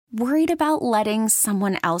Worried about letting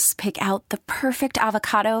someone else pick out the perfect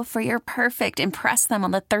avocado for your perfect impress them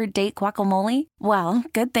on the third date guacamole? Well,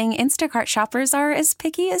 good thing Instacart shoppers are as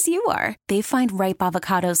picky as you are. They find ripe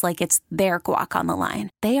avocados like it's their guac on the line.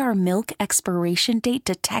 They are milk expiration date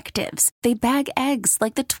detectives. They bag eggs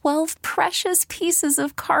like the 12 precious pieces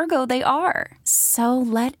of cargo they are. So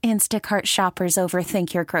let Instacart shoppers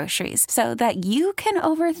overthink your groceries so that you can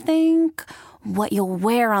overthink what you'll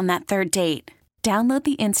wear on that third date. Download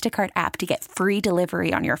the Instacart app to get free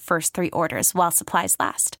delivery on your first 3 orders while supplies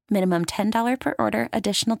last. Minimum $10 per order.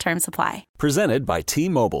 Additional terms apply. Presented by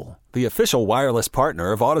T-Mobile, the official wireless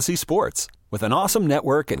partner of Odyssey Sports. With an awesome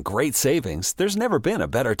network and great savings, there's never been a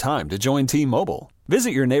better time to join T-Mobile. Visit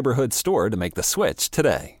your neighborhood store to make the switch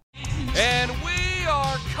today. And we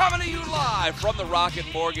are coming to you live from the Rocket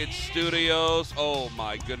Mortgage Studios. Oh,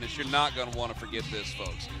 my goodness. You're not going to want to forget this,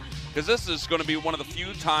 folks. Because this is going to be one of the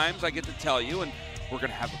few times I get to tell you, and we're going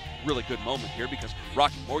to have a really good moment here because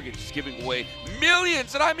Rocket Mortgage is giving away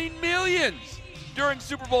millions, and I mean millions, during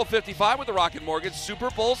Super Bowl 55 with the Rocket Mortgage Super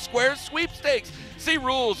Bowl Squares Sweepstakes. See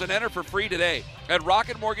rules and enter for free today at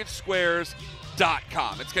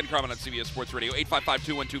rocketmortgagesquares.com. It's Ken Carman on CBS Sports Radio,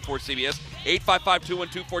 855-212-4CBS,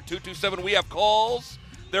 855-212-4227. We have calls.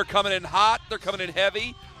 They're coming in hot. They're coming in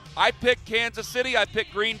heavy. I picked Kansas City. I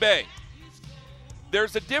picked Green Bay.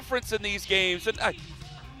 There's a difference in these games, and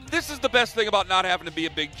this is the best thing about not having to be a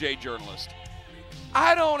Big J journalist.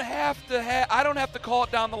 I don't have to call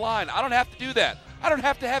it down the line. I don't have to do that. I don't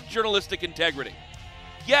have to have journalistic integrity.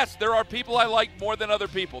 Yes, there are people I like more than other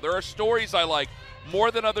people. There are stories I like more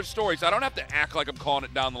than other stories. I don't have to act like I'm calling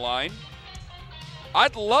it down the line.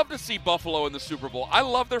 I'd love to see Buffalo in the Super Bowl. I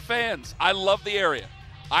love their fans. I love the area.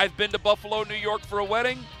 I've been to Buffalo, New York for a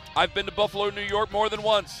wedding. I've been to Buffalo, New York more than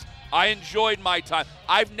once. I enjoyed my time.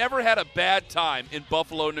 I've never had a bad time in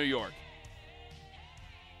Buffalo, New York.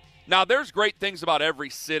 Now, there's great things about every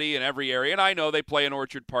city and every area, and I know they play in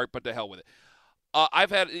Orchard Park, but to hell with it.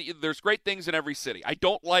 There's great things in every city. I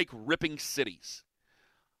don't like ripping cities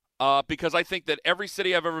because I think that every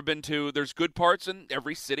city I've ever been to, there's good parts, and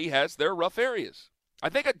every city has their rough areas. I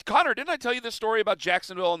think, Connor, didn't I tell you this story about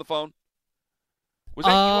Jacksonville on the phone? Was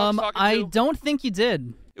that you I was talking to? I don't think you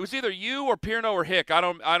did. It was either you or Pierno or Hick. I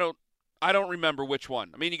don't remember which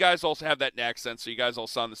one. I mean, you guys also have that accent, so you guys all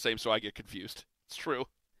sound the same, so I get confused. It's true.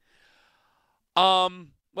 Well,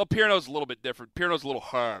 Pierno's a little bit different. Pierno's a little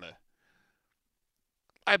harder.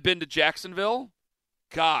 I've been to Jacksonville,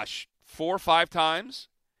 4 or 5 times,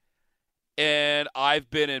 and I've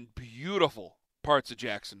been in beautiful parts of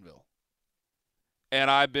Jacksonville. And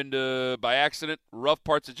I've been to, by accident, rough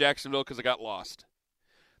parts of Jacksonville because I got lost.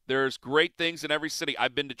 There's great things in every city.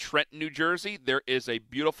 I've been to Trenton, New Jersey. There is a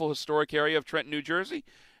beautiful historic area of Trenton, New Jersey.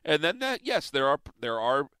 And then, yes, there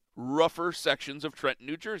are rougher sections of Trenton,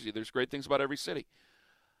 New Jersey. There's great things about every city.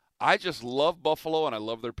 I just love Buffalo, and I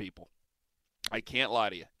love their people. I can't lie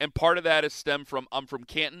to you. And part of that is stemmed from, I'm from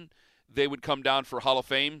Canton. They would come down for Hall of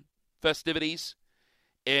Fame festivities.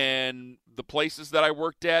 And the places that I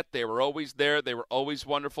worked at, they were always there. They were always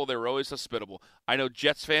wonderful. They were always hospitable. I know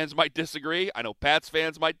Jets fans might disagree. I know Pats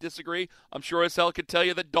fans might disagree. I'm sure as hell could tell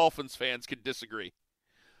you that Dolphins fans could disagree.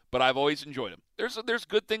 But I've always enjoyed them. There's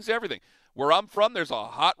good things to everything. Where I'm from, there's a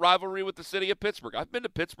hot rivalry with the city of Pittsburgh. I've been to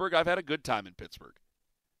Pittsburgh. I've had a good time in Pittsburgh.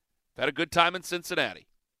 I've had a good time in Cincinnati.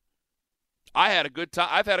 I've had a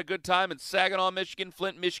good time in Saginaw, Michigan,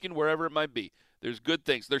 Flint, Michigan, wherever it might be. There's good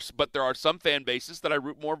things. But there are some fan bases that I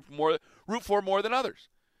root for more than others.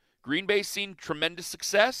 Green Bay's seen tremendous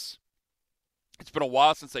success. It's been a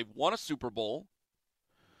while since they've won a Super Bowl,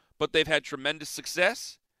 but they've had tremendous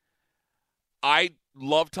success. I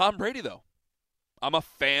love Tom Brady, though. I'm a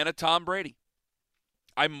fan of Tom Brady.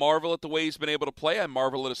 I marvel at the way he's been able to play. I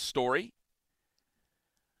marvel at his story.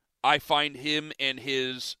 I find him and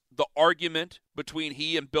the argument between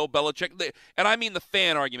he and Bill Belichick, and I mean the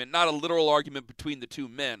fan argument, not a literal argument between the two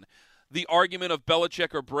men. The argument of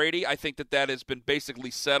Belichick or Brady, I think that has been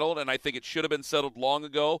basically settled, and I think it should have been settled long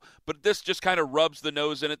ago, but this just kind of rubs the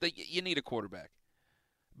nose in it that you need a quarterback.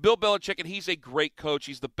 Bill Belichick, and he's a great coach.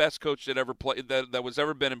 He's the best coach that ever played that was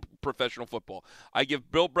ever been in professional football. I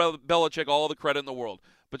give Bill Belichick all the credit in the world,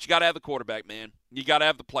 but you got to have the quarterback, man. You got to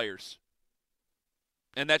have the players.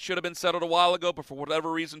 And that should have been settled a while ago, but for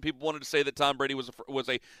whatever reason, people wanted to say that Tom Brady was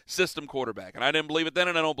a system quarterback. And I didn't believe it then,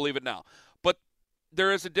 and I don't believe it now. But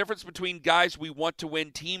there is a difference between guys we want to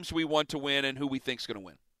win, teams we want to win, and who we think is going to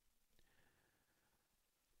win.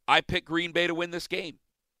 I picked Green Bay to win this game.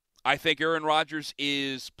 I think Aaron Rodgers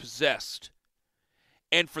is possessed.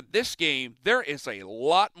 And for this game, there is a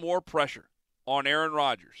lot more pressure on Aaron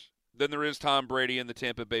Rodgers than there is Tom Brady and the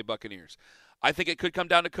Tampa Bay Buccaneers. I think it could come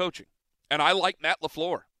down to coaching. And I like Matt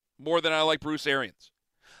LaFleur more than I like Bruce Arians.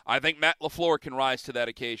 I think Matt LaFleur can rise to that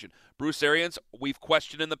occasion. Bruce Arians, we've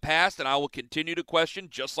questioned in the past, and I will continue to question,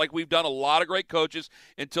 just like we've done a lot of great coaches,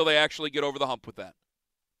 until they actually get over the hump with that.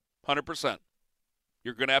 100%.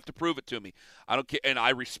 You're going to have to prove it to me. I don't care, and I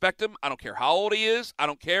respect him. I don't care how old he is. I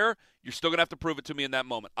don't care. You're still going to have to prove it to me in that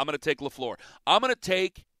moment. I'm going to take LaFleur. I'm going to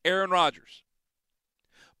take Aaron Rodgers.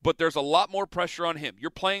 But there's a lot more pressure on him. You're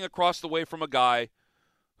playing across the way from a guy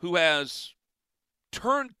who has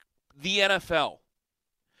turned the NFL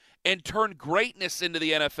and turned greatness into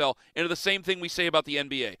the NFL into the same thing we say about the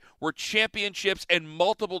NBA, where championships and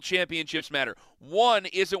multiple championships matter. One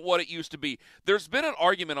isn't what it used to be. There's been an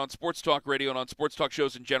argument on sports talk radio and on sports talk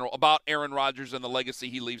shows in general about Aaron Rodgers and the legacy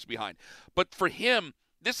he leaves behind. But for him,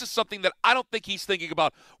 this is something that I don't think he's thinking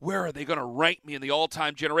about, where are they going to rank me in the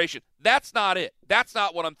all-time generation? That's not it. That's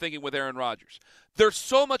not what I'm thinking with Aaron Rodgers. There's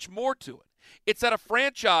so much more to it. It's that a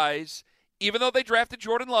franchise, even though they drafted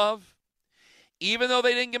Jordan Love, even though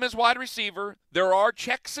they didn't give him his wide receiver, there are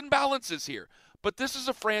checks and balances here. But this is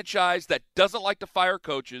a franchise that doesn't like to fire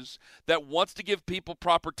coaches, that wants to give people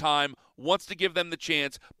proper time, wants to give them the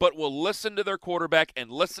chance, but will listen to their quarterback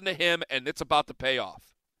and listen to him, and it's about to pay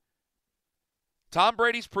off. Tom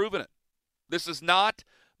Brady's proven it. This is not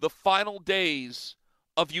the final days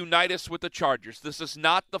of Unitas with the Chargers. This is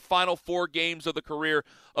not the final 4 games of the career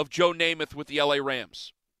of Joe Namath with the LA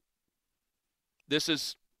Rams. This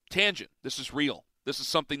is tangent. This is real. This is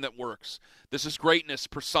something that works. This is greatness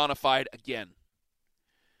personified again.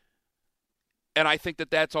 And I think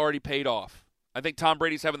that that's already paid off. I think Tom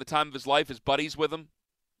Brady's having the time of his life. His buddies with him.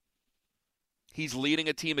 He's leading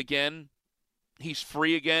a team again. He's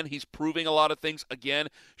free again. He's proving a lot of things again.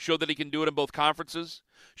 Showed that he can do it in both conferences.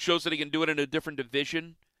 Shows that he can do it in a different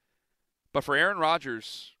division. But for Aaron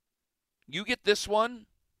Rodgers, you get this one,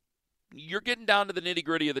 you're getting down to the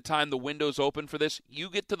nitty-gritty of the time the window's open for this. You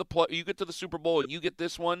get to the Super Bowl and you get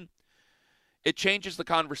this one, it changes the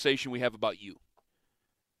conversation we have about you.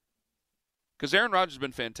 Because Aaron Rodgers has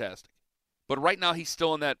been fantastic. But right now he's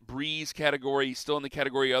still in that breeze category. He's still in the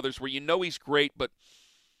category of others where you know he's great, but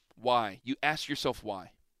why? You ask yourself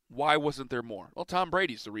why. Why wasn't there more? Well, Tom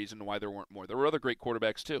Brady's the reason why there weren't more. There were other great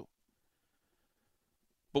quarterbacks too.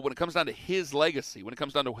 But when it comes down to his legacy, when it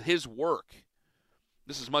comes down to his work,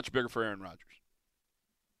 this is much bigger for Aaron Rodgers.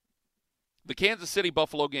 The Kansas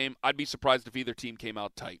City-Buffalo game, I'd be surprised if either team came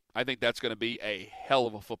out tight. I think that's going to be a hell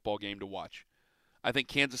of a football game to watch. I think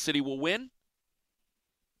Kansas City will win.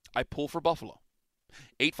 I pull for Buffalo.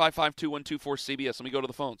 855-2124-CBS. Let me go to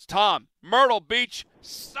the phones. Tom, Myrtle Beach,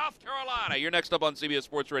 South Carolina. You're next up on CBS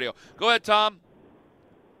Sports Radio. Go ahead, Tom.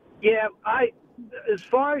 Yeah, as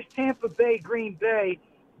far as Tampa Bay, Green Bay,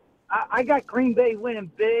 I got Green Bay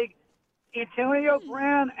winning big. Antonio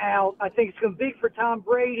Brown out. I think it's going to be big for Tom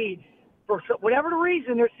Brady. For whatever the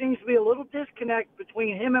reason, there seems to be a little disconnect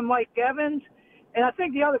between him and Mike Evans. And I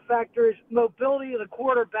think the other factor is mobility of the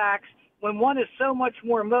quarterbacks when one is so much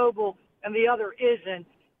more mobile and the other isn't.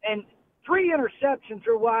 And 3 interceptions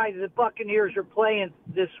are why the Buccaneers are playing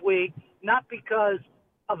this week, not because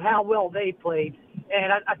of how well they played.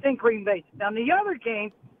 And I think Green Bay. Now, in the other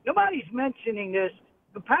game, nobody's mentioning this,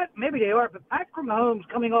 but maybe they are, but Patrick Mahomes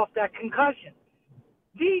coming off that concussion.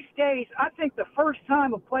 These days, I think the first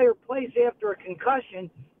time a player plays after a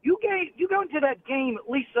concussion, you go into that game,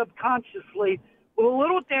 at least subconsciously, with a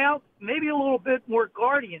little doubt, maybe a little bit more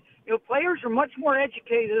guardian. You know, players are much more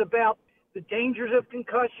educated about the dangers of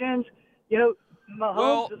concussions. You know,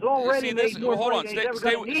 Mahomes has already made more hold on, money than he's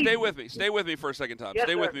ever gonna need. stay with me. Stay with me for a second, Tom. Yes,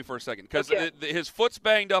 stay sir. with me for a second. Because Okay. his foot's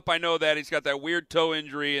banged up, I know that. He's got that weird toe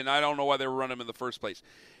injury, and I don't know why they were running him in the first place.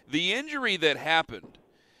 The injury that happened,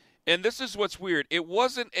 and this is what's weird, it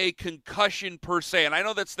wasn't a concussion per se. And I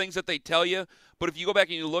know that's things that they tell you, but if you go back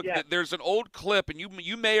and you look, there's an old clip, and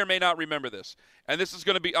you may or may not remember this. And this is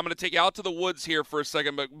going to be, I'm going to take you out to the woods here for a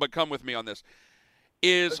second, but come with me on this.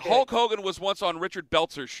 Hulk Hogan was once on Richard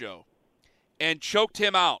Belzer's show and choked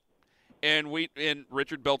him out. And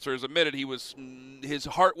Richard Belzer has admitted his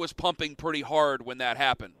heart was pumping pretty hard when that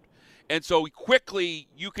happened. And so quickly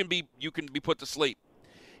you can be put to sleep.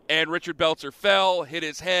 And Richard Belzer fell, hit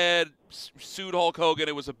his head, sued Hulk Hogan.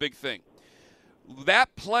 It was a big thing.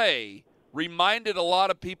 That play reminded a lot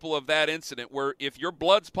of people of that incident where if your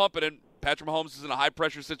blood's pumping and Patrick Mahomes is in a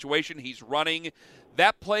high-pressure situation, he's running,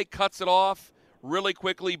 that play cuts it off really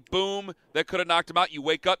quickly. Boom, that could have knocked him out. You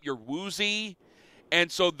wake up, you're woozy.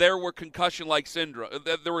 And so there were concussion-like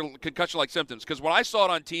symptoms. Because when I saw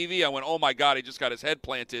it on TV, I went, oh, my God, he just got his head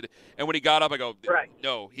planted. And when he got up, I go, right.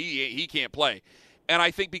 No, he can't play. And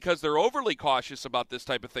I think because they're overly cautious about this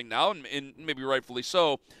type of thing now, and maybe rightfully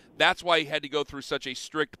so, that's why he had to go through such a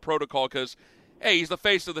strict protocol because, hey, he's the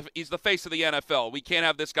face of the NFL. We can't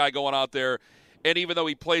have this guy going out there, and even though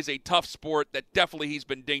he plays a tough sport that definitely he's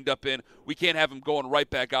been dinged up in, we can't have him going right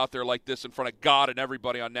back out there like this in front of God and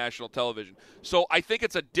everybody on national television. So I think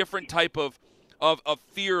it's a different type of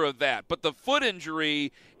fear of that. But the foot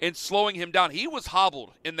injury and slowing him down, he was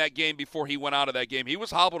hobbled in that game before he went out of that game. He was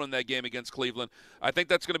hobbled in that game against Cleveland. I think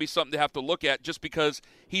that's going to be something to have to look at just because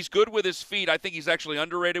he's good with his feet. I think he's actually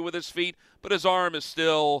underrated with his feet, but his arm is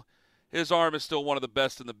still one of the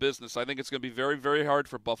best in the business. I think it's going to be very, very hard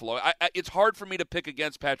for Buffalo. It's hard for me to pick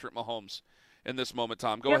against Patrick Mahomes in this moment,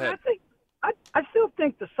 Tom. Go ahead. I still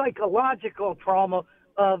think the psychological trauma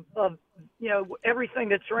of everything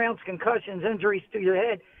that surrounds concussions, injuries to your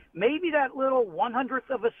head, maybe that little 100th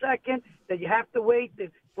of a second that you have to wait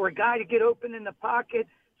for a guy to get open in the pocket,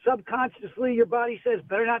 subconsciously your body says,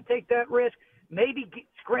 better not take that risk. Maybe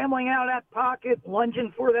scrambling out of that pocket,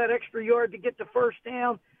 lunging for that extra yard to get the first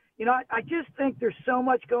down. I just think there's so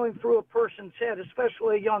much going through a person's head,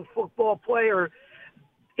 especially a young football player,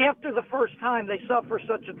 after the first time they suffer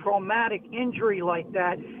such a traumatic injury like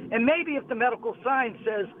that. And maybe if the medical science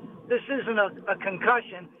says this isn't a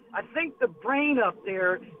concussion, I think the brain up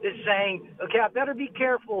there is saying, okay, I better be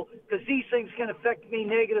careful because these things can affect me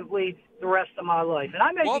negatively the rest of my life. And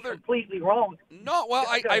I may be completely wrong. No, well,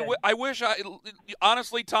 I wish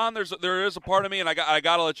honestly, Tom, there is a part of me, and I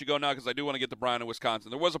got to let you go now because I do want to get to Brian in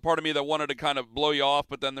Wisconsin. There was a part of me that wanted to kind of blow you off,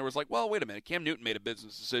 but then there was like, well, wait a minute. Cam Newton made a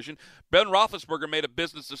business decision. Ben Roethlisberger made a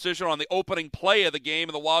business decision on the opening play of the game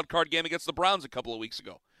in the wild card game against the Browns a couple of weeks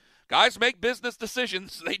ago. Guys make business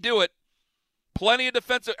decisions. They do it. Plenty of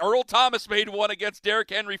defensive. Earl Thomas made one against Derrick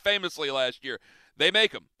Henry famously last year. They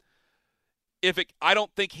make them. I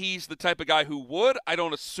don't think he's the type of guy who would. I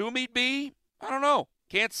don't assume he'd be. I don't know.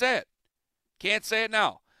 Can't say it. Can't say it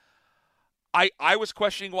now. I was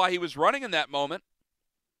questioning why he was running in that moment.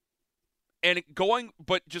 And going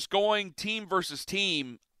team versus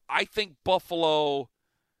team, I think Buffalo,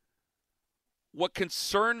 what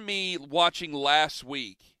concerned me watching last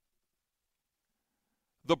week,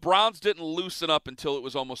 the Browns didn't loosen up until it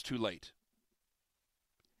was almost too late.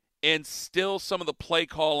 And still some of the play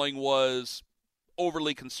calling was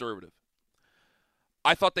overly conservative.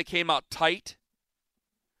 I thought they came out tight.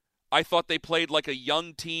 I thought they played like a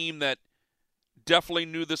young team that definitely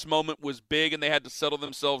knew this moment was big and they had to settle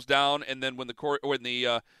themselves down. And then when the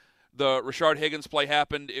Rashard Higgins play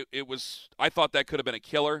happened, it was, I thought that could have been a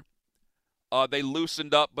killer. They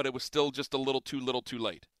loosened up, but it was still just a little too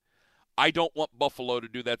late. I don't want Buffalo to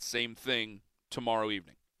do that same thing tomorrow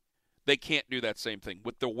evening. They can't do that same thing.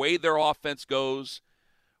 With the way their offense goes,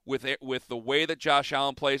 with the way that Josh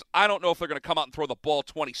Allen plays, I don't know if they're going to come out and throw the ball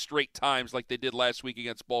 20 straight times like they did last week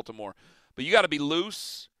against Baltimore. But you got to be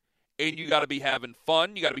loose, and you got to be having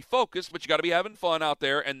fun. You got to be focused, but you got to be having fun out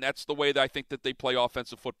there, and that's the way that I think that they play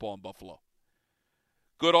offensive football in Buffalo.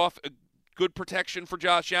 Good protection for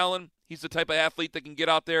Josh Allen. He's the type of athlete that can get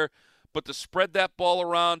out there. But to spread that ball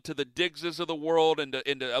around to the Diggses of the world and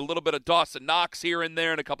to a little bit of Dawson Knox here and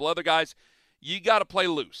there and a couple other guys, you got to play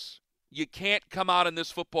loose. You can't come out in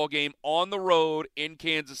this football game on the road in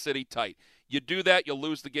Kansas City tight. You do that, you'll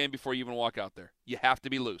lose the game before you even walk out there. You have to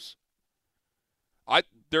be loose. I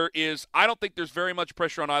don't think there's very much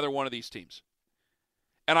pressure on either one of these teams.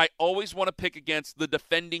 And I always want to pick against the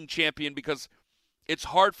defending champion because it's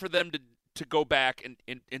hard for them to go back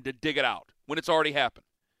and to dig it out when it's already happened.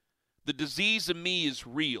 The disease in me is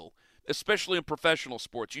real, especially in professional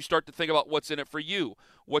sports. You start to think about what's in it for you.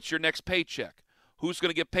 What's your next paycheck? Who's going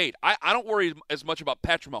to get paid? I don't worry as much about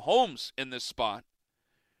Patrick Mahomes in this spot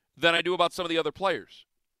than I do about some of the other players.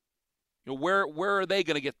 Where are they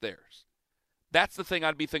going to get theirs? That's the thing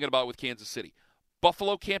I'd be thinking about with Kansas City.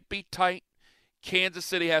 Buffalo can't be tight. Kansas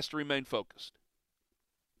City has to remain focused.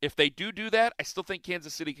 If they do that, I still think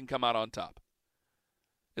Kansas City can come out on top.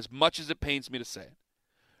 As much as it pains me to say it.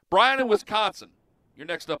 Brian in Wisconsin, you're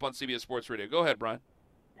next up on CBS Sports Radio. Go ahead, Brian.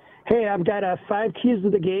 Hey, I've got 5 keys to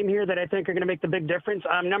the game here that I think are going to make the big difference.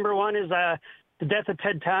 Number one is the death of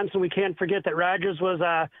Ted Thompson. We can't forget that Rodgers was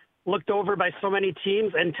looked over by so many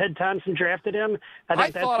teams, and Ted Thompson drafted him.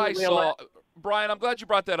 Brian, I'm glad you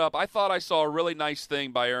brought that up. I thought I saw a really nice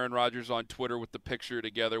thing by Aaron Rodgers on Twitter with the picture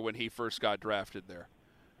together when he first got drafted there.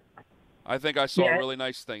 I think I saw a really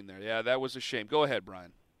nice thing there. Yeah, that was a shame. Go ahead,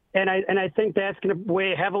 Brian. And I think that's going to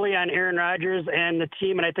weigh heavily on Aaron Rodgers and the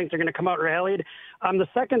team, and I think they're going to come out rallied. The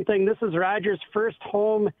second thing, this is Rodgers' first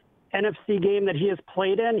home NFC game that he has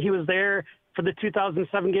played in. He was there for the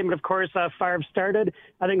 2007 game. But, of course, Favre started.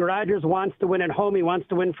 I think Rodgers wants to win at home. He wants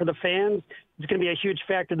to win for the fans. It's going to be a huge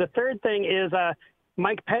factor. The third thing is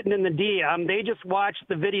Mike Pettin and the D. They just watched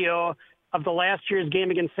the video of the last year's game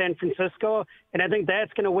against San Francisco, and I think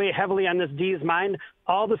that's going to weigh heavily on this D's mind.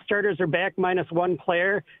 All the starters are back minus one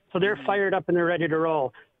player, so they're fired up and they're ready to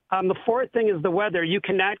roll. The fourth thing is the weather. You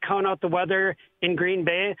cannot count out the weather in Green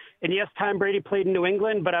Bay. And, yes, Tom Brady played in New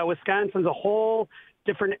England, but Wisconsin's a whole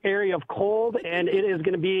different area of cold, and it is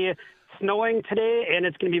going to be snowing today, and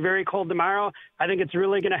it's going to be very cold tomorrow. I think it's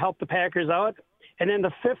really going to help the Packers out. And then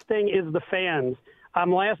the fifth thing is the fans.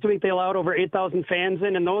 Last week they allowed over 8,000 fans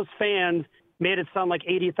in, and those fans made it sound like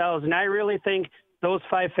 80,000. I really think those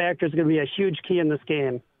five factors are going to be a huge key in this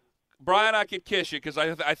game. Brian, I can kiss you because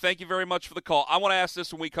I thank you very much for the call. I want to ask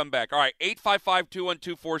this when we come back. All right,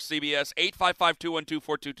 855-212-4CBS,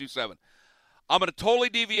 855-212-4227. I'm going to totally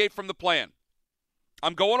deviate from the plan.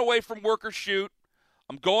 I'm going away from work or shoot.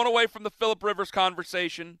 I'm going away from the Phillip Rivers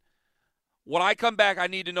conversation. When I come back, I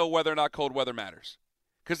need to know whether or not cold weather matters.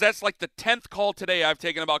 Because that's like the 10th call today I've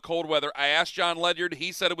taken about cold weather. I asked John Ledyard.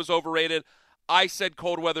 He said it was overrated. I said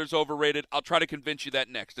cold weather is overrated. I'll try to convince you that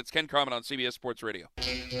next. It's Ken Carman on CBS Sports Radio.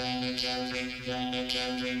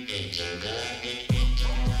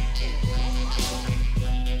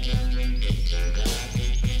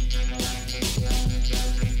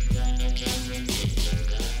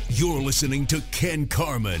 You're listening to Ken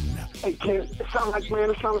Carman. Hey, Ken, it sounds like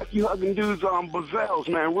you hugging dudes on Bazelles,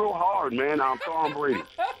 man, real hard, man. I'm Tom Brady.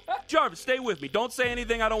 Jarvis, stay with me. Don't say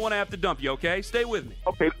anything I don't want to have to dump you, okay? Stay with me.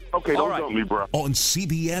 Okay, don't dump me, bro. On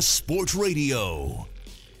CBS Sports Radio.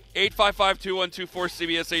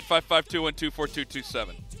 855-212-4CBS,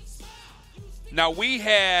 855-212-4227. Now, we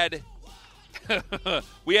had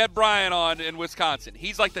Brian on in Wisconsin.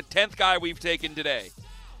 He's like the 10th guy we've taken today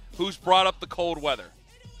who's brought up the cold weather.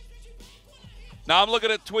 Now I'm looking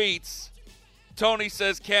at tweets. Tony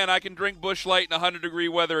says, Ken, I can drink Busch Light in 100-degree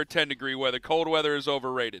weather or 10-degree weather. Cold weather is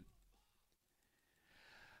overrated.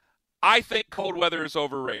 I think cold weather is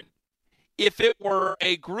overrated. If it were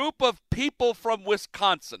a group of people from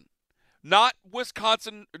Wisconsin, not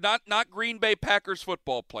Green Bay Packers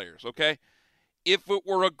football players, okay? If it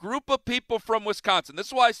were a group of people from Wisconsin, this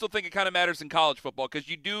is why I still think it kind of matters in college football, because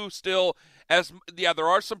you do still, there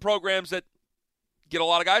are some programs that get a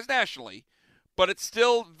lot of guys nationally, but it's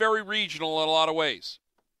still very regional in a lot of ways.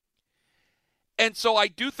 And so I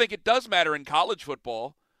do think it does matter in college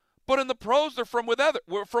football, but in the pros, they're from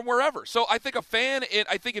wherever. So I think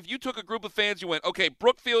if you took a group of fans, you went, okay,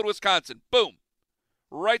 Brookfield, Wisconsin, boom,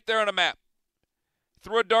 right there on a map.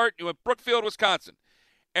 Threw a dart, you went Brookfield, Wisconsin.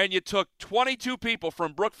 And you took 22 people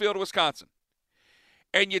from Brookfield, Wisconsin.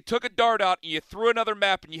 And you took a dart out and you threw another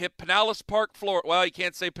map and you hit Pinellas Park, Florida. Well, you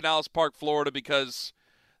can't say Pinellas Park, Florida, because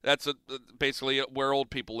that's basically where old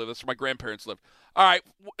people live. That's where my grandparents lived. All right,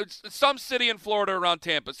 it's some city in Florida around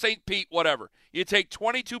Tampa, St. Pete, whatever. You take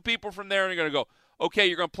 22 people from there and you're going to go, okay,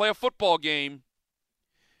 you're going to play a football game.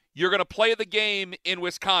 You're going to play the game in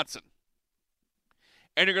Wisconsin.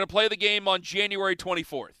 And you're going to play the game on January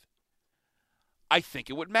 24th. I think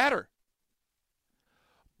it would matter.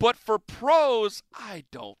 But for pros, I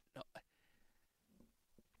don't know.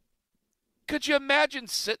 Could you imagine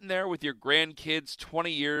sitting there with your grandkids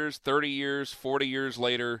 20 years, 30 years, 40 years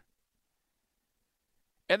later,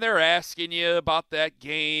 and they're asking you about that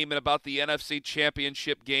game and about the NFC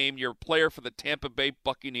Championship game? You're a player for the Tampa Bay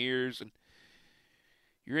Buccaneers, and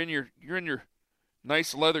you're in your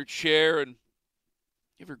nice leather chair, and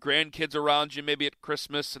you have your grandkids around you maybe at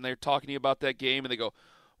Christmas, and they're talking to you about that game, and they go,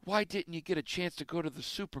 why didn't you get a chance to go to the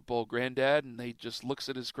Super Bowl, Granddad? And he just looks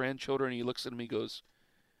at his grandchildren, and he looks at them, and he goes,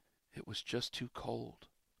 it was just too cold.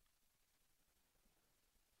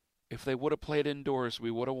 If they would have played indoors, we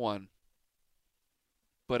would have won.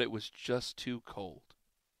 But it was just too cold.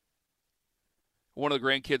 One of the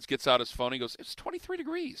grandkids gets out his phone, he goes, it's 23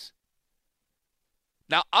 degrees.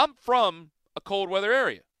 Now, I'm from a cold weather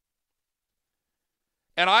area.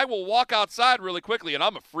 And I will walk outside really quickly, and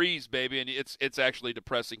I'm a freeze, baby, and it's actually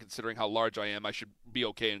depressing considering how large I am. I should be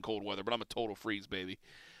okay in cold weather, but I'm a total freeze, baby.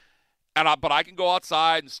 But I can go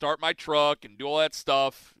outside and start my truck and do all that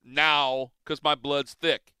stuff now because my blood's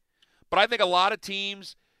thick. But I think a lot of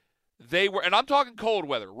teams, and I'm talking cold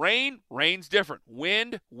weather. Rain's different.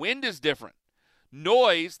 Wind is different.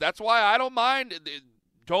 Noise, that's why I don't mind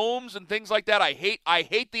domes and things like that. I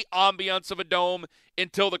hate the ambiance of a dome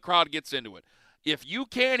until the crowd gets into it. If you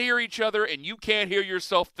can't hear each other and you can't hear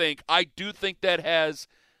yourself think, I do think that has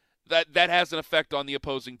an effect on the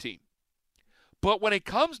opposing team. But when it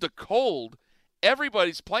comes to cold,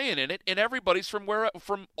 everybody's playing in it, and everybody's from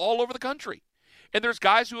all over the country. And there's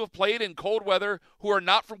guys who have played in cold weather who are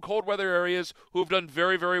not from cold weather areas who have done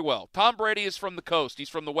very, very well. Tom Brady is from the coast. He's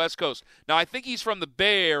from the West Coast. Now, I think he's from the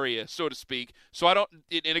Bay Area, so to speak. So and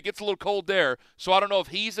it gets a little cold there. So I don't know if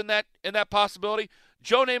he's in that possibility.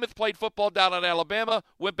 Joe Namath played football down in Alabama,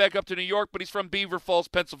 went back up to New York, but he's from Beaver Falls,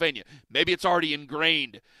 Pennsylvania. Maybe it's already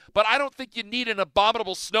ingrained. But I don't think you need an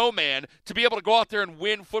abominable snowman to be able to go out there and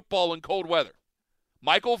win football in cold weather.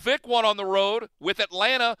 Michael Vick won on the road with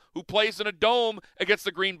Atlanta, who plays in a dome against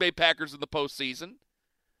the Green Bay Packers in the postseason.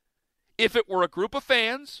 If it were a group of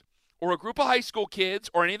fans or a group of high school kids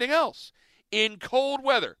or anything else, in cold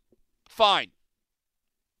weather, fine.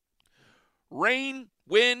 Rain,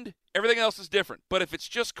 wind, everything else is different. But if it's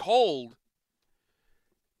just cold,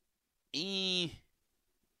 I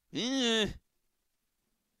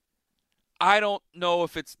don't know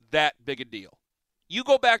if it's that big a deal. You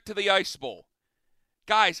go back to the Ice Bowl.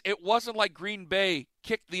 Guys, it wasn't like Green Bay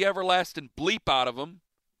kicked the everlasting bleep out of them.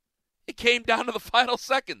 It came down to the final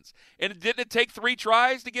seconds. And didn't it take 3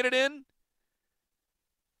 tries to get it in?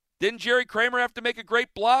 Didn't Jerry Kramer have to make a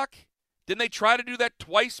great block? Didn't they try to do that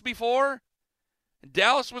twice before? And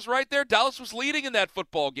Dallas was right there. Dallas was leading in that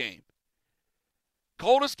football game.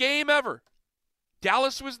 Coldest game ever.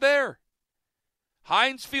 Dallas was there.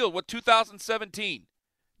 Heinz Field, 2017?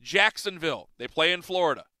 Jacksonville. They play in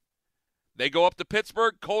Florida. They go up to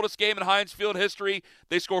Pittsburgh, coldest game in Heinz Field history.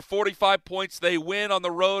 They score 45 points. They win on the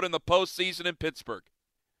road in the postseason in Pittsburgh.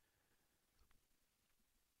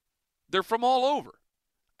 They're from all over.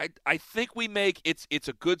 I think we make it's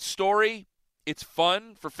a good story. It's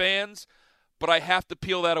fun for fans, but I have to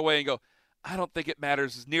peel that away and go, I don't think it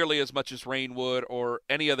matters nearly as much as rain would or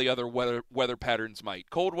any of the other weather patterns might.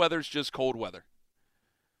 Cold weather's just cold weather.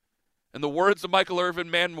 In the words of Michael Irvin,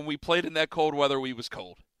 man, when we played in that cold weather, we was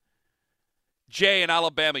cold. Jay in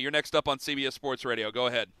Alabama, you're next up on CBS Sports Radio. Go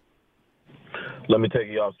ahead. Let me take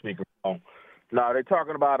you off speakerphone. No, they're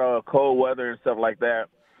talking about cold weather and stuff like that.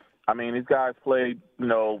 I mean, these guys played,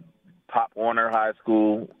 Pop Warner High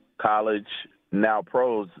School, college, now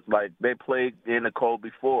pros. Like, they played in the cold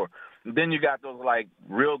before. And then you got those,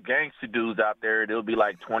 real gangster dudes out there. It'll be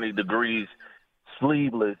 20 degrees,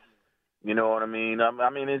 sleeveless. You know what I mean? I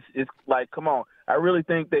mean, it's like, come on. I really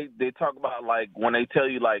think they talk about, when they tell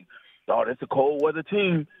you, oh, that's a cold weather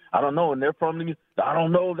team. I don't know. And they're I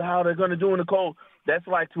don't know how they're going to do in the cold. That's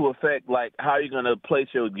to affect, how you're going to place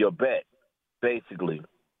your bet, basically.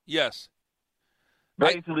 Yes.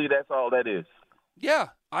 Basically, that's all that is. Yeah,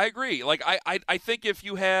 I agree. I think if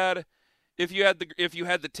you had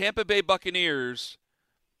the Tampa Bay Buccaneers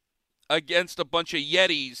against a bunch of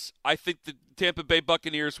Yetis, I think the Tampa Bay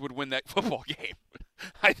Buccaneers would win that football game.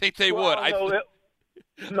 I think they would.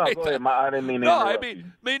 No, go ahead. I didn't mean to interrupt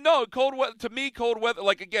you. No. Cold weather to me. Cold weather,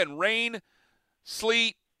 again, rain,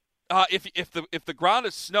 sleet. If the ground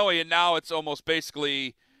is snowy and now it's almost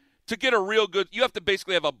basically to get a real good. You have to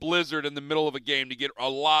basically have a blizzard in the middle of a game to get a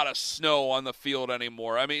lot of snow on the field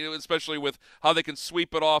anymore. I mean, especially with how they can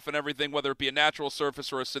sweep it off and everything, whether it be a natural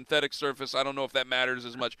surface or a synthetic surface. I don't know if that matters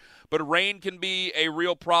as much. But rain can be a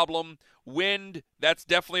real problem. Wind, that's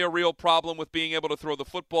definitely a real problem with being able to throw the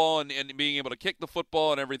football and being able to kick the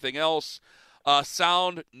football and everything else.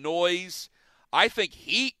 Sound, noise. I think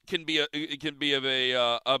heat can be a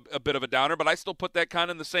bit of a downer, but I still put that kind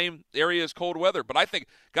of in the same area as cold weather. But I think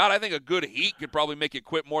a good heat could probably make you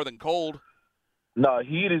quit more than cold. No,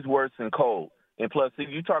 heat is worse than cold. And plus, if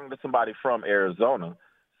you're talking to somebody from Arizona,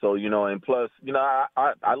 so, and plus,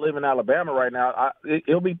 I live in Alabama right now.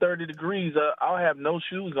 It'll be 30 degrees. I'll have no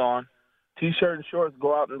shoes on, T-shirt and shorts,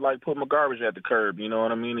 go out and, put my garbage at the curb. You know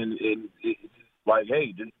what I mean? And it's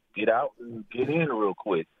hey, just get out and get in real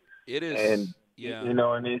quick. It is. And, yeah. And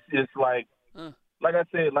it's like I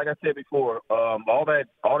said before, all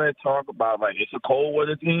that talk about, it's a cold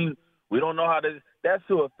weather team. We don't know how that's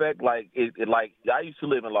to affect, I used to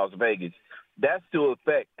live in Las Vegas. That's to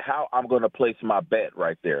affect how I'm going to place my bet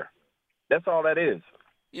right there. That's all that is.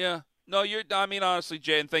 Yeah. No, honestly,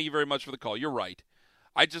 Jay, and thank you very much for the call. You're right.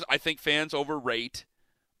 I think fans overrate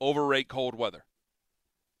cold weather.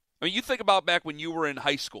 I mean, you think about back when you were in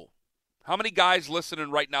high school. How many guys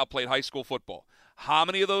listening right now played high school football? How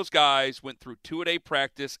many of those guys went through two-a-day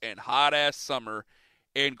practice and hot-ass summer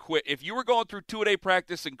and quit? If you were going through two-a-day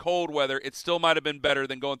practice in cold weather, it still might have been better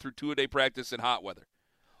than going through two-a-day practice in hot weather.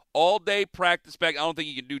 All-day practice back – I don't think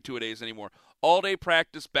you can do two-a-days anymore. All-day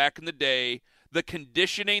practice back in the day, the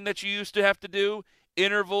conditioning that you used to have to do,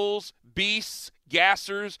 intervals, beasts,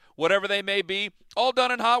 gassers, whatever they may be, all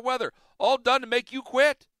done in hot weather, all done to make you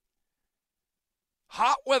quit.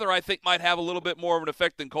 Hot weather, I think, might have a little bit more of an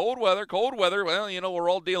effect than cold weather. Cold weather, well, we're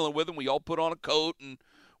all dealing with them. We all put on a coat and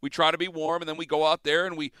We try to be warm, and then we go out there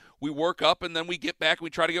and we work up, and then we get back and we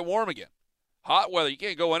try to get warm again. Hot weather, you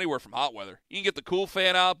can't go anywhere from hot weather. You can get the cool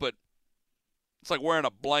fan out, but it's like wearing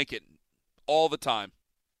a blanket all the time.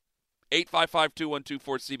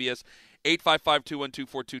 855-212-4CBS,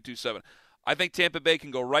 855-212-4227. I think Tampa Bay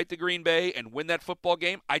can go right to Green Bay and win that football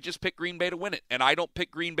game. I just pick Green Bay to win it, and I don't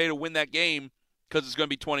pick Green Bay to win that game because it's going to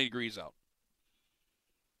be 20 degrees out.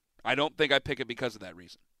 I don't think I pick it because of that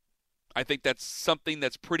reason. I think that's something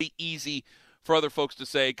that's pretty easy for other folks to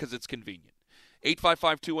say because it's convenient.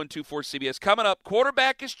 855-212-4CBS. Coming up,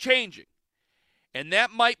 quarterback is changing. And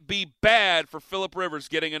that might be bad for Phillip Rivers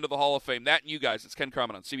getting into the Hall of Fame. That and you guys. It's Ken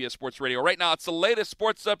Carman on CBS Sports Radio. Right now, it's the latest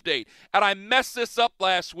sports update. And I messed this up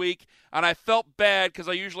last week, and I felt bad because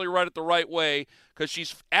I usually write it the right way because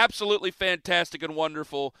she's absolutely fantastic and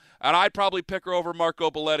wonderful. And I'd probably pick her over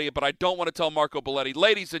Marco Belletti, but I don't want to tell Marco Belletti.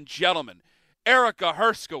 Ladies and gentlemen, Erica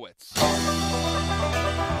Herskowitz.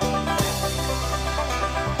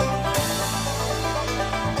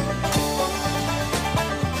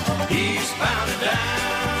 Eastbound and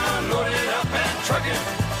down, loaded up and trucking.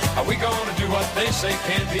 Are we gonna do what they say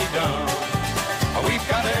can't be done? We've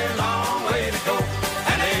got a long way to go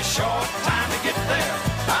and a short time to get there.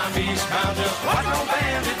 I'm eastbound, just watch no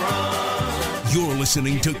bandit run. You're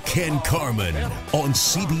listening to Ken Carman on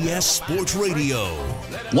CBS Sports Radio.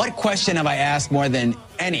 What question have I asked more than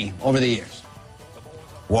any over the years?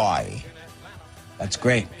 Why? That's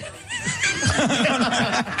great.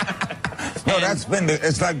 No, that's been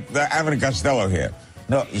it's like the Abbott and Costello here.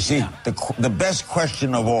 No, you see, the best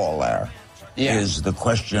question of all there is the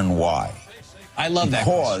question why. I love that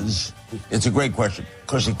because it's a great question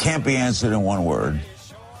because it can't be answered in one word,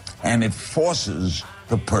 and it forces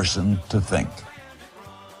the person to think.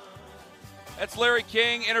 That's Larry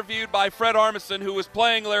King, interviewed by Fred Armisen, who was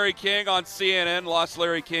playing Larry King on CNN. Lost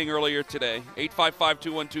Larry King earlier today.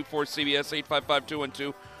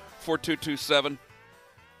 855-212-4CBS, 855-212-4227.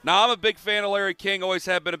 Now, I'm a big fan of Larry King, always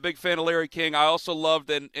have been a big fan of Larry King. I also loved,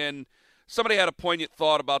 and somebody had a poignant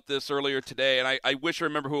thought about this earlier today, and I wish I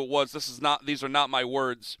remember who it was. These are not my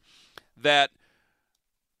words, that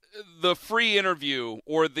the free interview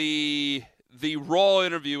or the raw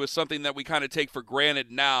interview is something that we kind of take for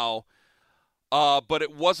granted now, but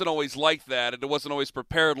it wasn't always like that, and it wasn't always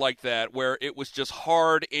prepared like that, where it was just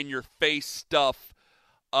hard-in-your-face stuff,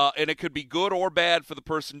 and it could be good or bad for the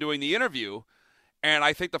person doing the interview. And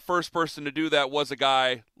I think the first person to do that was a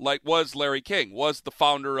guy was Larry King, was the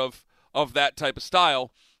founder of that type of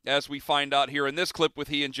style, as we find out here in this clip with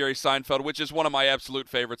he and Jerry Seinfeld, which is one of my absolute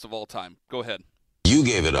favorites of all time. Go ahead. You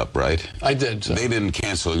gave it up, right? I did. They didn't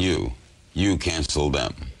cancel you. You canceled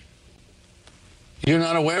them. You're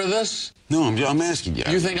not aware of this? No, I'm asking you.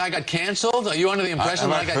 You think I got canceled? Are you under the impression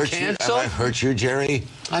that I got canceled? Have I hurt you, Jerry?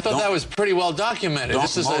 I thought that was pretty well documented.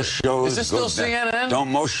 Is this still CNN? Don't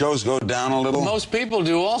most shows go down a little? Most people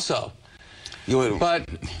do also. But,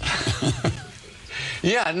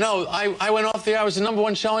 yeah, no, I went off the air. I was the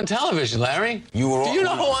 #1 show on television, Larry. Do you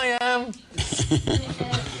know who I am?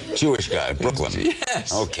 Jewish guy, Brooklyn.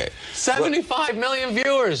 Yes. Okay. 75 million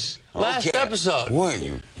viewers last episode.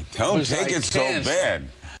 Boy, don't take it so bad.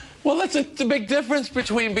 Well, that's the big difference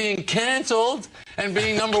between being canceled and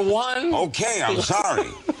being #1. Okay, I'm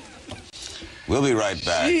sorry. We'll be right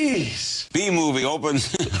back. Jeez. B-movie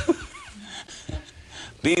opens.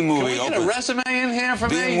 B-movie opens. Can we get a resume in here for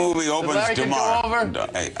me? B-movie opens tomorrow.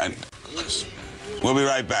 Hey, we'll be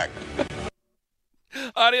right back.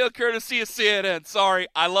 Audio courtesy of CNN. Sorry,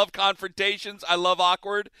 I love confrontations. I love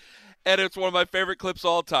awkward, and it's one of my favorite clips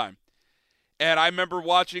all time. And I remember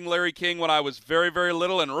watching Larry King when I was very, very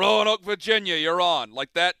little in Roanoke, Virginia. You're on.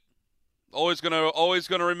 Like that. Always gonna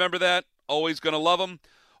remember that. Always gonna love him.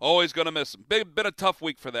 Always gonna miss him. Been a tough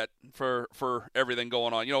week for that, for everything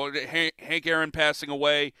going on. You know, Hank Aaron passing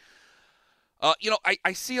away.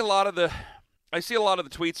 I see a lot of the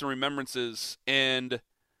tweets and remembrances, and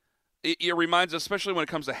it reminds us, especially when it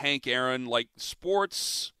comes to Hank Aaron, like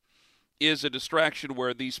sports is a distraction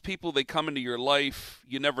where these people, they come into your life,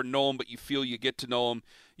 you never know them, but you feel you get to know them,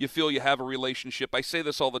 you feel you have a relationship. I say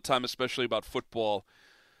this all the time, especially about football,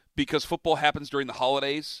 because football happens during the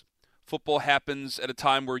holidays. Football happens at a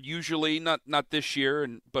time where usually, not this year,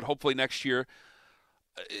 but hopefully next year,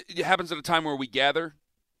 it happens at a time where we gather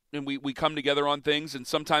and we come together on things, and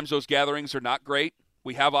sometimes those gatherings are not great.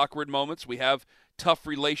 We have awkward moments. We have tough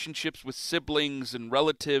relationships with siblings and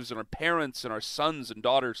relatives and our parents and our sons and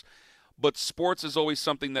daughters. But sports is always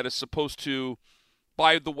something that is supposed to,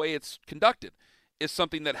 by the way it's conducted, is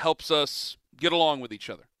something that helps us get along with each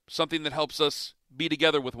other, something that helps us be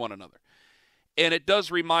together with one another. And it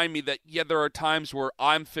does remind me that, yeah, there are times where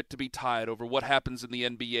I'm fit to be tied over what happens in the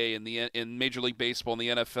NBA and in Major League Baseball and the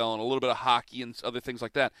NFL and a little bit of hockey and other things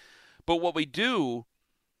like that. But what we do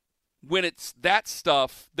when it's that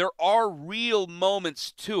stuff, there are real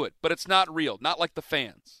moments to it, but it's not real. Not like the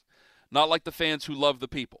fans. Not like the fans who love the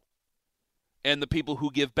people and the people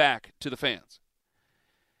who give back to the fans.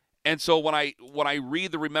 And so when I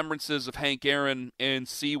read the remembrances of Hank Aaron and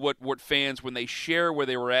see what fans, when they share where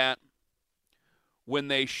they were at, when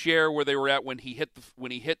they share where they were at when he hit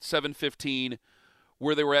 715,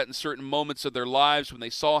 where they were at in certain moments of their lives, when they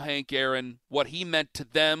saw Hank Aaron, what he meant to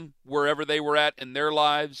them wherever they were at in their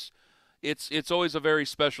lives, it's always a very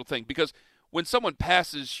special thing. Because when someone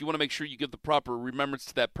passes, you want to make sure you give the proper remembrance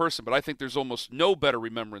to that person. But I think there's almost no better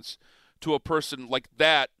remembrance to a person like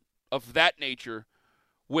that, of that nature,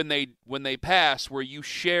 when they pass, where you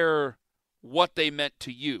share what they meant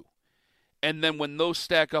to you. And then when those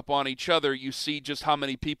stack up on each other, you see just how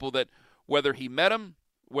many people that, whether he met him,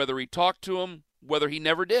 whether he talked to him, whether he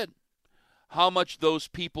never did, how much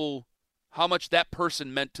that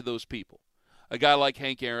person meant to those people. A guy like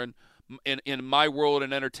Hank Aaron, in my world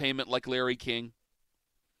in entertainment, like Larry King.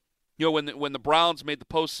 You know, when the Browns made the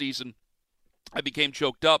postseason, I became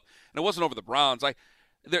choked up, and it wasn't over the Browns.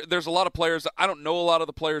 There's a lot of players. I don't know a lot of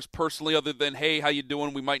the players personally, other than, hey, how you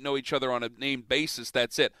doing? We might know each other on a named basis.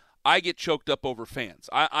 That's it. I get choked up over fans.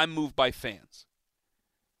 I'm moved by fans.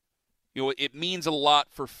 You know, it means a lot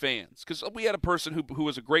for fans. Because we had a person who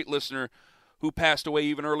was a great listener who passed away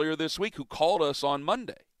even earlier this week, who called us on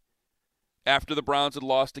Monday after the Browns had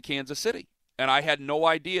lost to Kansas City. And I had no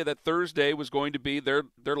idea that Thursday was going to be their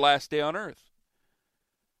last day on earth.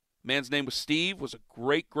 Man's name was Steve, was a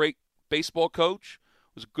great, great baseball coach,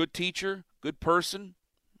 was a good teacher, good person,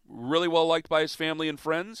 really well liked by his family and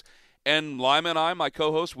friends. And Lima and I, my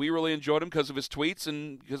co-host, we really enjoyed him because of his tweets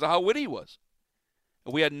and because of how witty he was.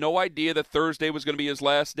 And we had no idea that Thursday was going to be his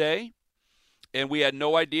last day. And we had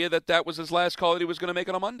no idea that that was his last call that he was going to make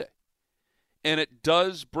on a Monday. And it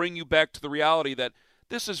does bring you back to the reality that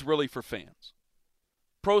this is really for fans.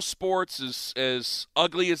 Pro sports is as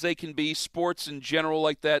ugly as they can be, sports in general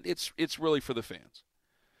like that, it's really for the fans.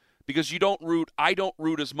 Because I don't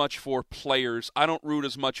root as much for players. I don't root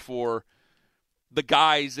as much for the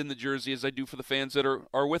guys in the jersey as I do for the fans that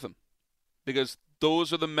are with them. Because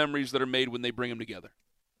those are the memories that are made when they bring them together,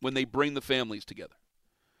 when they bring the families together.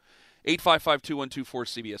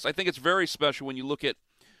 855-2124-CBS. I think it's very special when you look at,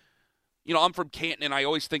 you know, I'm from Canton, and I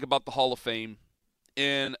always think about the Hall of Fame.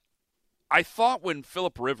 And I thought when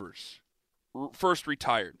Phillip Rivers first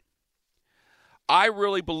retired, I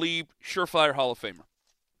really believed surefire Hall of Famer.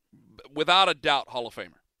 Without a doubt, Hall of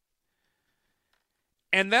Famer.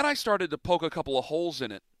 And then I started to poke a couple of holes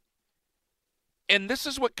in it. And this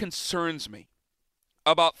is what concerns me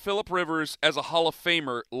about Phillip Rivers as a Hall of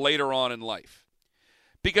Famer later on in life.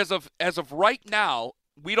 Because as of right now,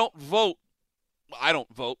 we don't vote. I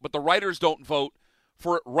don't vote, but the writers don't vote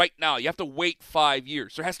for it right now. You have to wait 5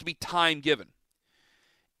 years. There has to be time given.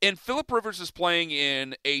 And Phillip Rivers is playing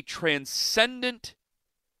in a transcendent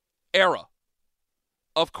era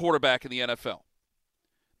of quarterback in the NFL.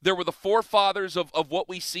 There were the forefathers of what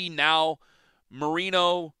we see now: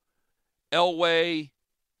 Marino, Elway,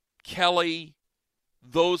 Kelly,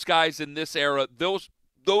 those guys in this era. Those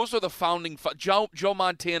are the founding Joe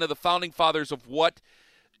Montana, the founding fathers of what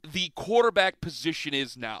the quarterback position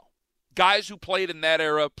is now. Guys who played in that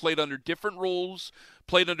era played under different rules,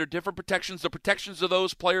 played under different protections. The protections of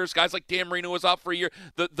those players, guys like Dan Marino was out for a year.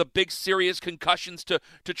 The big serious concussions to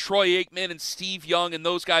Troy Aikman and Steve Young, and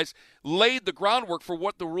those guys laid the groundwork for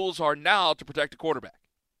what the rules are now to protect a quarterback.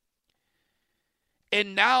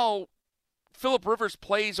 And now Phillip Rivers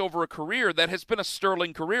plays over a career that has been a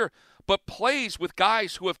sterling career, but plays with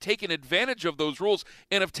guys who have taken advantage of those rules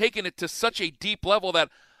and have taken it to such a deep level that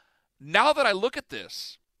now that I look at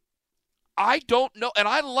this, I don't know, and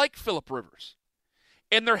I like Phillip Rivers.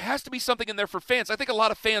 And there has to be something in there for fans. I think a lot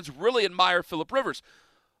of fans really admire Phillip Rivers.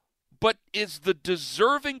 But is the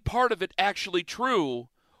deserving part of it actually true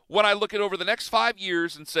when I look at over the next 5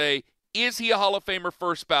 years and say, is he a Hall of Famer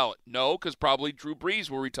first ballot? No, because probably Drew Brees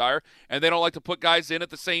will retire, and they don't like to put guys in at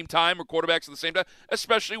the same time or quarterbacks at the same time,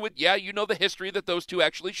 especially with, you know the history that those two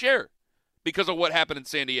actually share because of what happened in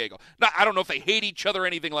San Diego. Now, I don't know if they hate each other or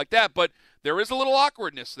anything like that, but there is a little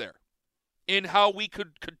awkwardness there in how we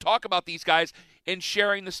could talk about these guys and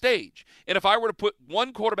sharing the stage. And if I were to put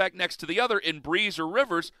one quarterback next to the other in Brees or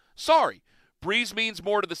Rivers, sorry. Brees means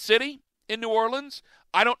more to the city in New Orleans.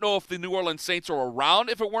 I don't know if the New Orleans Saints are around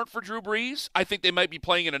if it weren't for Drew Brees. I think they might be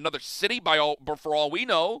playing in another city for all we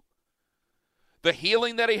know. The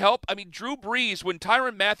healing that he helped. I mean, Drew Brees, when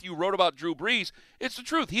Tyrann Mathieu wrote about Drew Brees, it's the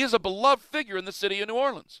truth. He is a beloved figure in the city of New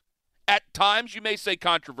Orleans. At times, you may say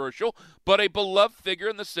controversial, but a beloved figure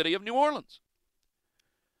in the city of New Orleans.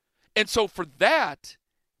 And so for that,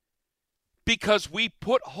 because we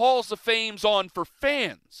put Halls of Fames on for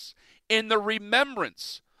fans in the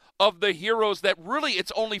remembrance of the heroes that really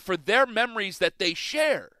it's only for their memories that they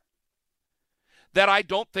share, that I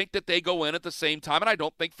don't think that they go in at the same time, and I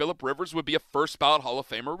don't think Phillip Rivers would be a first ballot Hall of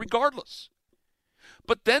Famer regardless.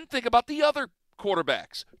 But then think about the other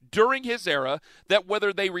quarterbacks during his era that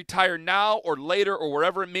whether they retire now or later or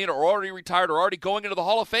wherever it means, or already retired or already going into the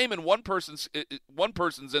Hall of Fame in one person's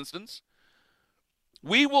instance,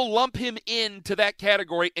 we will lump him into that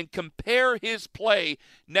category and compare his play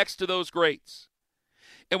next to those greats.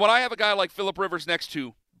 And when I have a guy like Phillip Rivers next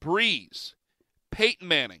to Brees, Peyton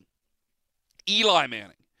Manning, Eli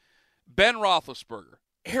Manning, Ben Roethlisberger,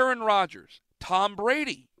 Aaron Rodgers, Tom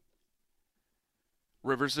Brady,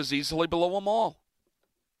 Rivers is easily below them all.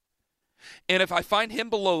 And if I find him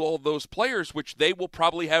below all those players, which they will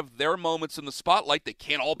probably have their moments in the spotlight, they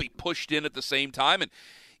can't all be pushed in at the same time. And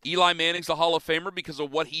Eli Manning's a Hall of Famer because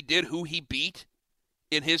of what he did, who he beat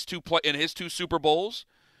in his two Super Bowls.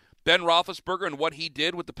 Ben Roethlisberger and what he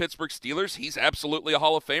did with the Pittsburgh Steelers, he's absolutely a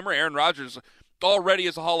Hall of Famer. Aaron Rodgers already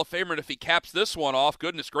is a Hall of Famer, and if he caps this one off,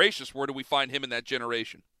 goodness gracious, where do we find him in that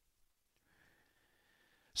generation?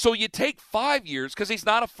 So you take 5 years, because he's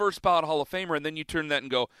not a first ballot Hall of Famer, and then you turn that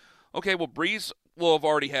and go, okay, well, Brees will have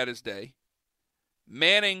already had his day.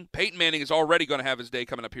 Peyton Manning is already going to have his day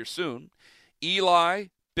coming up here soon. Eli,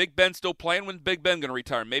 Big Ben still playing. When's Big Ben going to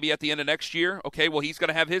retire? Maybe at the end of next year? Okay, well, he's going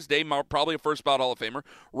to have his day, probably a first ballot Hall of Famer.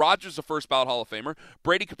 Rodgers a first ballot Hall of Famer.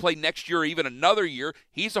 Brady could play next year or even another year.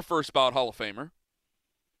 He's a first ballot Hall of Famer.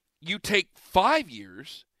 You take 5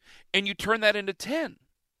 years and you turn that into 10.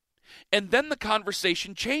 And then the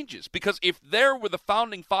conversation changes, because if there were the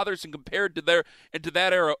founding fathers and compared to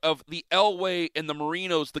that era of the Elway and the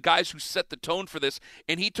Marinos, the guys who set the tone for this,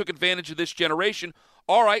 and he took advantage of this generation,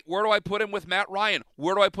 all right, where do I put him with Matt Ryan?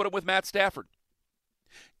 Where do I put him with Matt Stafford?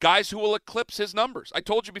 Guys who will eclipse his numbers. I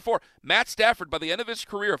told you before, Matt Stafford, by the end of his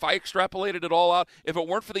career, if I extrapolated it all out, if it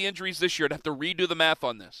weren't for the injuries this year, I'd have to redo the math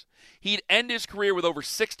on this. He'd end his career with over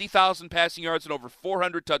 60,000 passing yards and over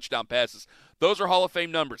 400 touchdown passes. Those are Hall of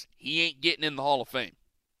Fame numbers. He ain't getting in the Hall of Fame.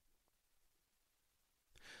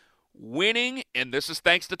 Winning, and this is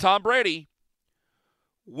thanks to Tom Brady,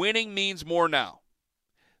 winning means more now.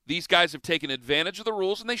 These guys have taken advantage of the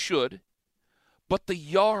rules, and they should, but the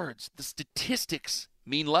yards, the statistics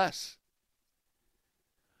mean less.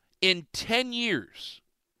 In 10 years,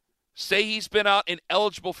 say he's been out and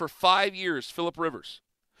eligible for 5 years, Phillip Rivers.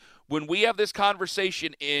 When we have this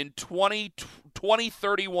conversation in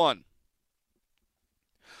 2031,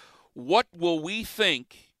 what will we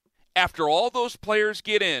think after all those players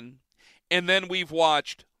get in, and then we've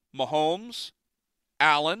watched Mahomes,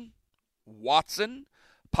 Allen, Watson,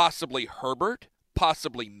 possibly Herbert,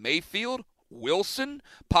 possibly Mayfield, Wilson,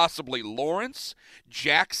 possibly Lawrence,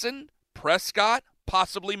 Jackson, Prescott,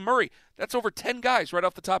 possibly Murray. That's over 10 guys right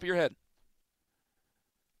off the top of your head.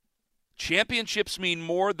 Championships mean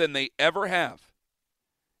more than they ever have.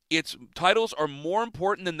 Its titles are more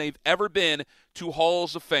important than they've ever been to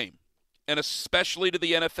Halls of Fame, and especially to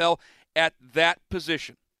the NFL at that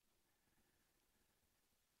position.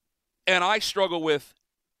 And I struggle with,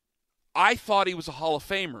 I thought he was a Hall of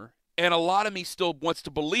Famer, and a lot of me still wants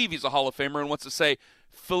to believe he's a Hall of Famer and wants to say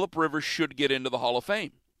Phillip Rivers should get into the Hall of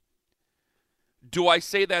Fame. Do I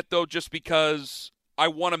say that, though, just because I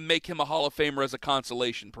want to make him a Hall of Famer as a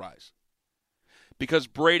consolation prize? Because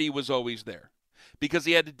Brady was always there. Because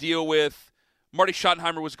he had to deal with, Marty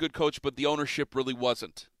Schottenheimer was a good coach, but the ownership really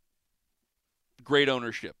wasn't. Great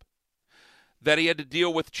ownership. That he had to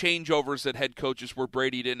deal with changeovers at head coaches where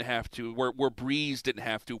Brady didn't have to, where Brees didn't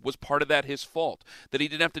have to. Was part of that his fault? That he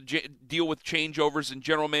didn't have to deal with changeovers and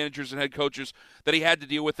general managers and head coaches that he had to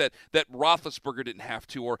deal with that Roethlisberger didn't have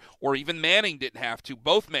to, or even Manning didn't have to,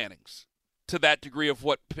 both Mannings, to that degree of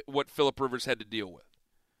what Phillip Rivers had to deal with.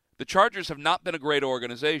 The Chargers have not been a great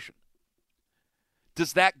organization.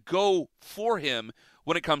 Does that go for him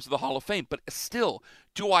when it comes to the Hall of Fame? But still,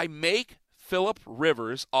 do I make Phillip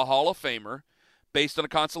Rivers a Hall of Famer based on a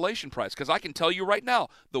consolation prize? Because I can tell you right now,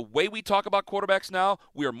 the way we talk about quarterbacks now,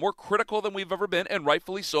 we are more critical than we've ever been, and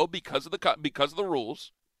rightfully so because of the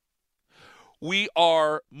rules. We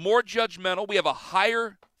are more judgmental. We have a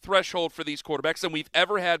higher threshold for these quarterbacks than we've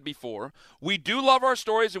ever had before. We do love our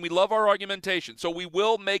stories and we love our argumentation, so we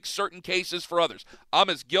will make certain cases for others. I'm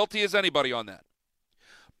as guilty as anybody on that.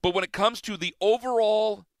 But when it comes to the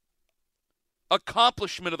overall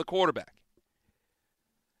accomplishment of the quarterback,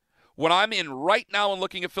 When I'm in right now and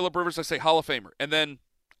looking at Phillip Rivers, I say Hall of Famer. And then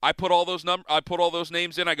I put all those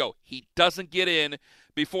names in. I go, he doesn't get in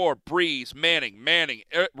before Breeze, Manning,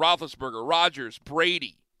 Roethlisberger, Rodgers,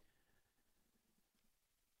 Brady.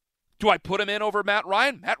 Do I put him in over Matt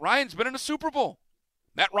Ryan? Matt Ryan's been in a Super Bowl.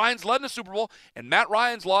 Matt Ryan's led in a Super Bowl, and Matt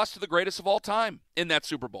Ryan's lost to the greatest of all time in that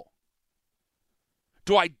Super Bowl.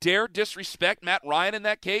 Do I dare disrespect Matt Ryan in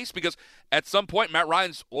that case? Because at some point, Matt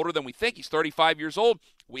Ryan's older than we think. He's 35 years old.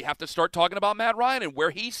 We have to start talking about Matt Ryan and where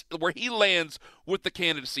he lands with the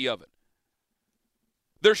candidacy of it.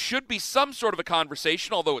 There should be some sort of a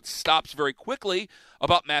conversation, although it stops very quickly,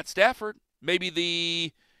 about Matt Stafford. Maybe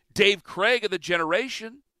the Dave Craig of the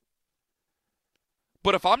generation.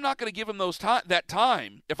 But if I'm not going to give him that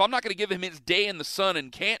time, if I'm not going to give him his day in the sun in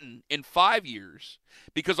Canton in 5 years,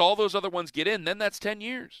 because all those other ones get in, then that's 10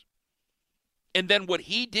 years. And then what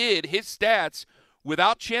he did, his stats,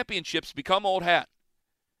 without championships, become old hat.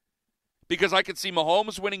 Because I could see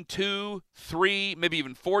Mahomes winning 2, 3, maybe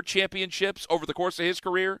even 4 championships over the course of his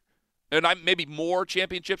career. And maybe more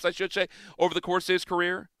championships, I should say, over the course of his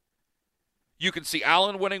career. You can see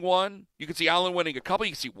Allen winning 1. You can see Allen winning a couple.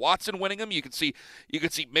 You can see Watson winning them. You can see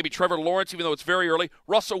maybe Trevor Lawrence, even though it's very early.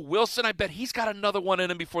 Russell Wilson, I bet he's got another one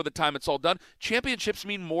in him before the time it's all done. Championships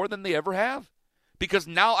mean more than they ever have. Because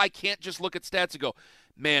now I can't just look at stats and go,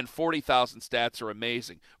 man, 40,000 stats are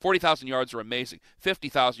amazing. 40,000 yards are amazing.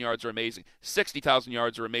 50,000 yards are amazing. 60,000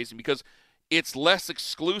 yards are amazing. Because it's less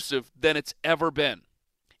exclusive than it's ever been.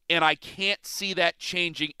 And I can't see that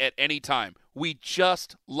changing at any time. We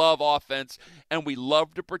just love offense, and we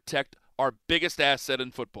love to protect our biggest asset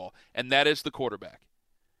in football, and that is the quarterback.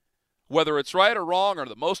 Whether it's right or wrong or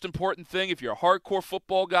the most important thing, if you're a hardcore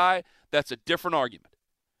football guy, that's a different argument.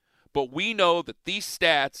 But we know that these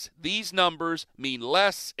stats, these numbers, mean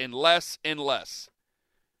less and less and less.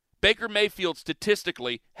 Baker Mayfield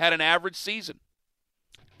statistically had an average season.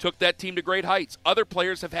 Took that team to great heights. Other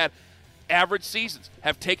players have had average seasons,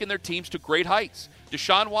 have taken their teams to great heights.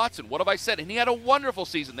 Deshaun Watson, what have I said? And he had a wonderful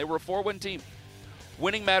season. They were a 4-win team.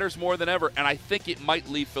 Winning matters more than ever, and I think it might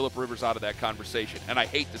leave Phillip Rivers out of that conversation, and I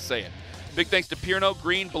hate to say it. Big thanks to Pierno,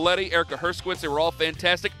 Green, Belletti, Erica Herskowitz. They were all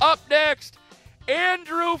fantastic. Up next,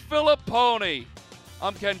 Andrew Filipponi.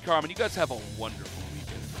 I'm Ken Carman. You guys have a wonderful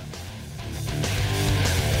weekend.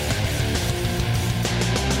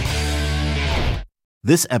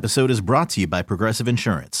 This episode is brought to you by Progressive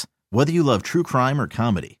Insurance. Whether you love true crime or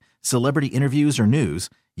comedy, celebrity interviews or news,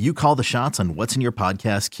 you call the shots on what's in your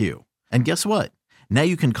podcast queue. And guess what? Now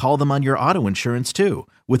you can call them on your auto insurance too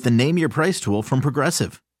with the Name Your Price tool from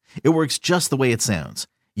Progressive. It works just the way it sounds.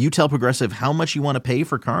 You tell Progressive how much you want to pay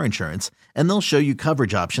for car insurance, and they'll show you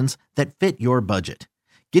coverage options that fit your budget.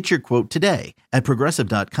 Get your quote today at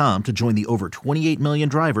Progressive.com to join the over 28 million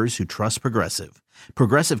drivers who trust Progressive.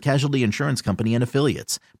 Progressive Casualty Insurance Company and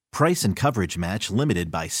Affiliates. Price and coverage match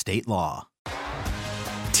limited by state law.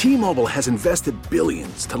 T-Mobile has invested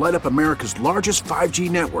billions to light up America's largest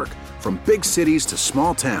 5G network, from big cities to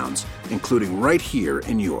small towns, including right here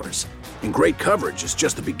in yours. And great coverage is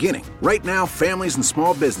just the beginning. Right now, families and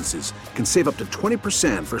small businesses can save up to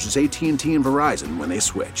 20% versus AT&T and Verizon when they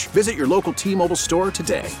switch. Visit your local T-Mobile store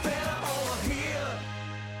today.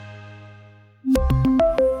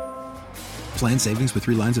 Plan savings with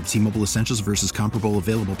 3 lines of T-Mobile Essentials versus comparable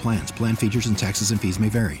available plans. Plan features and taxes and fees may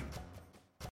vary.